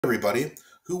Everybody,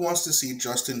 who wants to see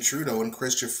Justin Trudeau and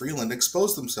Chrystia Freeland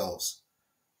expose themselves?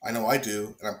 I know I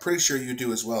do, and I'm pretty sure you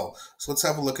do as well. So let's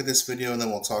have a look at this video and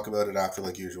then we'll talk about it after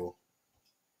like usual.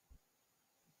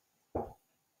 It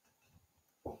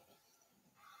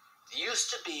used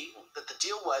to be that the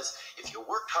deal was if you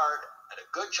worked hard at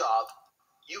a good job,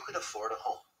 you could afford a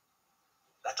home.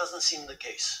 That doesn't seem the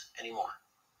case anymore.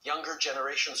 Younger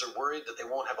generations are worried that they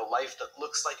won't have a life that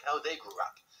looks like how they grew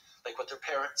up, like what their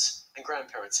parents and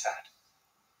grandparents had.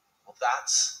 Well,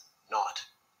 that's not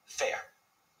fair.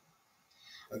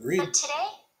 Agreed. But today,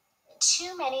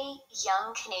 too many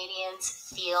young Canadians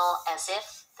feel as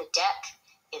if the deck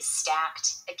is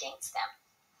stacked against them.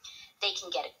 They can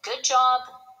get a good job,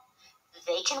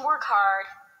 they can work hard,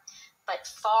 but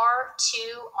far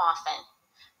too often,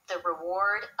 the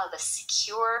reward of a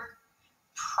secure,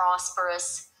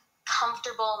 prosperous,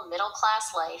 comfortable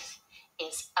middle-class life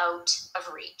is out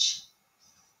of reach.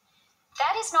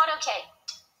 That is not okay.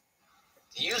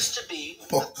 It used to be.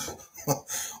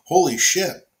 Holy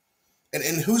shit.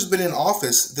 And who's been in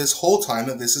office this whole time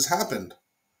that this has happened?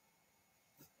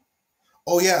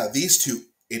 Oh yeah, these two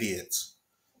idiots.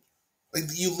 Like,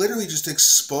 you literally just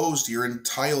exposed your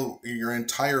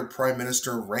entire Prime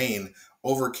Minister reign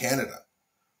over Canada.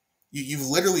 You've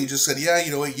literally just said, yeah,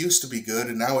 it used to be good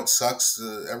and now it sucks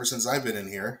ever since I've been in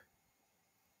here.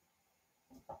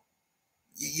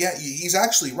 Yeah, he's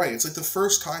actually right. It's like the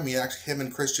first time him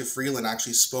and Chrystia Freeland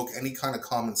actually spoke any kind of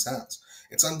common sense.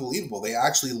 It's unbelievable. They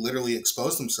actually literally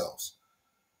exposed themselves.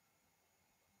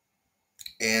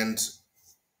 And,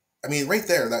 I mean, right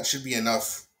there, that should be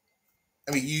enough.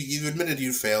 I mean, you admitted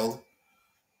you failed.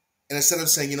 And instead of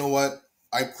saying, you know what,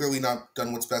 I've clearly not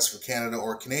done what's best for Canada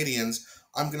or Canadians,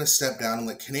 I'm going to step down and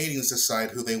let Canadians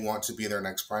decide who they want to be their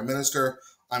next Prime Minister.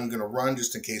 I'm going to run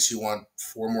just in case you want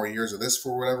 4 more years of this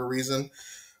for whatever reason.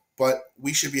 But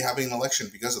we should be having an election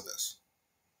because of this.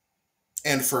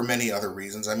 And for many other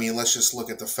reasons. I mean, let's just look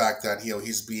at the fact that,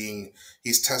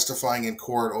 he's testifying in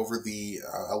court over the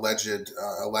alleged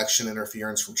election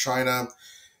interference from China.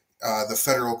 The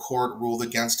federal court ruled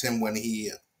against him when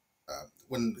he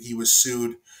was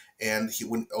sued, and he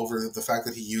went over the fact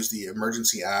that he used the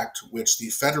Emergency Act, which the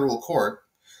federal court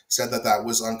said that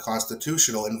was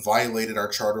unconstitutional and violated our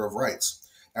Charter of Rights.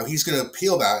 Now he's going to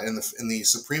appeal that in the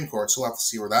Supreme Court, so we'll have to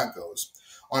see where that goes.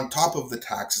 On top of the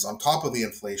taxes, on top of the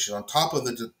inflation, on top of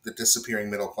the disappearing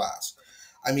middle class.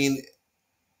 I mean,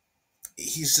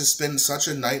 he's just been such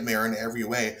a nightmare in every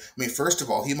way. I mean, first of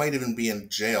all, he might even be in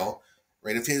jail,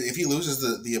 right? If he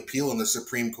loses the appeal in the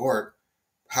Supreme Court,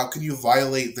 how can you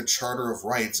violate the Charter of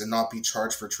Rights and not be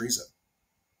charged for treason?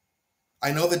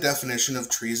 I know the definition of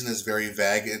treason is very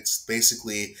vague. It's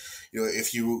basically,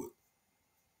 if you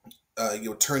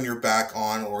turn your back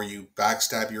on or you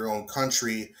backstab your own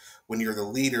country when you're the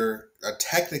leader,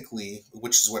 technically,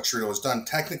 which is what Trudeau has done,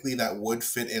 technically that would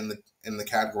fit in the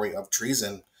category of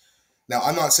treason. Now,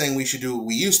 I'm not saying we should do what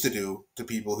we used to do to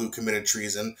people who committed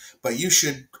treason, but you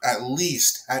should at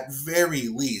very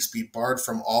least, be barred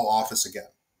from all office again.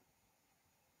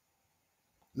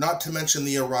 Not to mention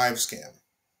the Arrive scam.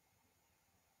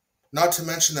 Not to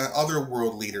mention that other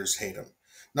world leaders hate him.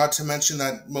 Not to mention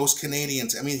that most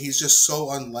Canadians, I mean, he's just so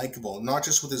unlikable, not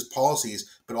just with his policies,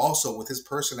 but also with his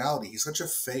personality. He's such a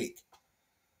fake.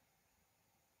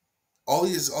 All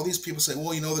these people say,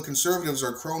 well, the Conservatives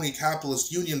are crony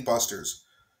capitalist union busters.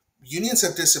 Unions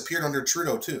have disappeared under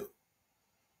Trudeau too.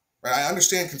 Right? I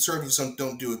understand Conservatives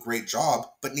don't do a great job,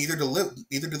 but neither do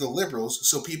the Liberals.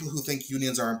 So people who think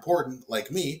unions are important,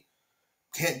 like me,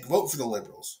 can't vote for the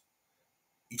Liberals.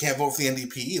 You can't vote for the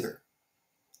NDP either.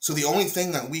 So the only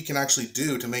thing that we can actually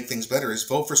do to make things better is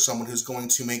vote for someone who's going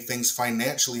to make things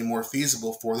financially more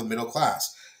feasible for the middle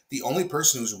class. The only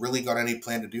person who's really got any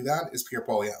plan to do that is Pierre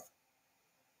Poilievre.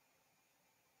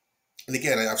 And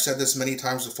again, I've said this many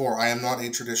times before, I am not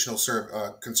a traditional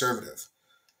conservative.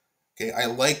 Okay, I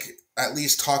like at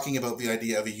least talking about the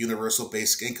idea of a universal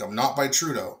basic income, not by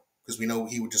Trudeau, because we know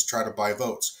he would just try to buy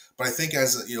votes. But I think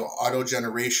as auto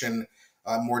generation,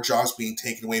 more jobs being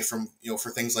taken away from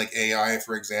for things like AI,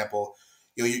 for example,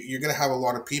 you're going to have a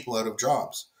lot of people out of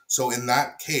jobs. So in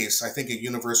that case, I think a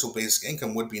universal basic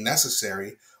income would be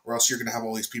necessary, or else you're going to have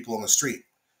all these people on the street.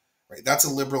 Right? That's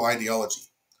a liberal ideology.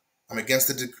 I'm against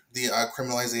the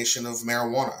criminalization of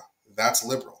marijuana. That's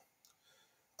liberal.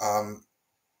 In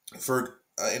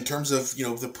terms of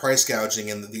the price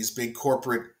gouging and these big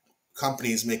corporate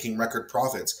companies making record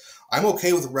profits, I'm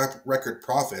okay with record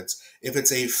profits if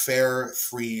it's a fair,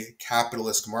 free,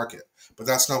 capitalist market. But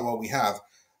that's not what we have.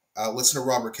 Listen to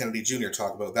Robert Kennedy Jr.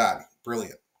 talk about that.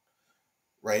 Brilliant,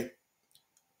 right?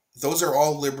 Those are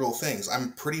all liberal things.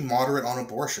 I'm pretty moderate on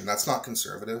abortion. That's not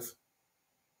conservative.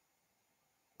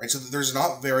 Right? So there's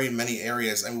not very many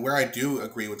areas. I mean, where I do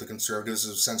agree with the conservatives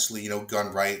is essentially,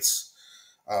 gun rights,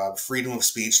 freedom of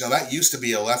speech. Now, that used to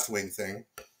be a left-wing thing.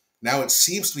 Now it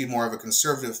seems to be more of a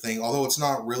conservative thing, although it's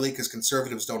not really, because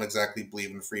conservatives don't exactly believe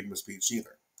in freedom of speech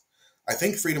either. I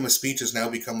think freedom of speech has now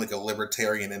become like a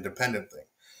libertarian independent thing.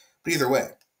 But either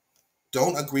way,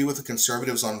 don't agree with the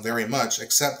conservatives on very much,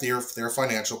 except their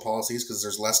financial policies, because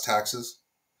there's less taxes.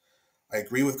 I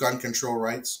agree with gun control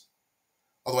rights.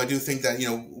 Although I do think that,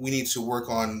 we need to work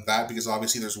on that, because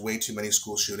obviously there's way too many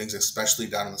school shootings, especially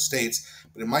down in the States.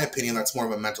 But in my opinion, that's more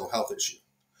of a mental health issue.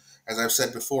 As I've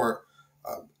said before,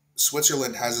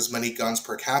 Switzerland has as many guns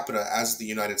per capita as the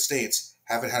United States,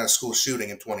 haven't had a school shooting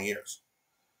in 20 years.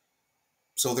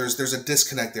 So there's a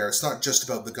disconnect there. It's not just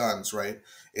about the guns, right?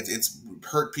 It's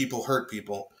hurt people,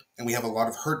 and we have a lot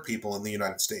of hurt people in the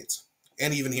United States,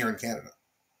 and even here in Canada.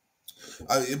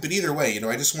 But either way,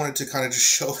 I just wanted to kind of just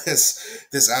show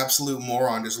this absolute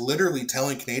moron just literally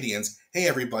telling Canadians, hey,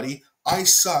 everybody, I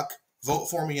suck, vote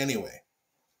for me anyway.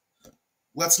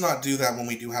 Let's not do that when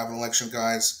we do have an election,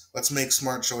 guys. Let's make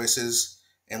smart choices,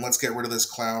 and let's get rid of this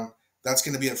clown. That's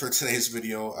going to be it for today's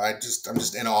video. I'm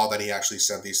just in awe that he actually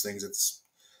said these things. It's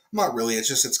not really.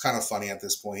 It's kind of funny at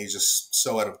this point. He's just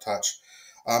so out of touch.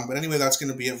 But anyway, that's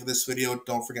going to be it for this video.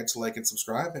 Don't forget to like and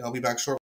subscribe, and I'll be back shortly.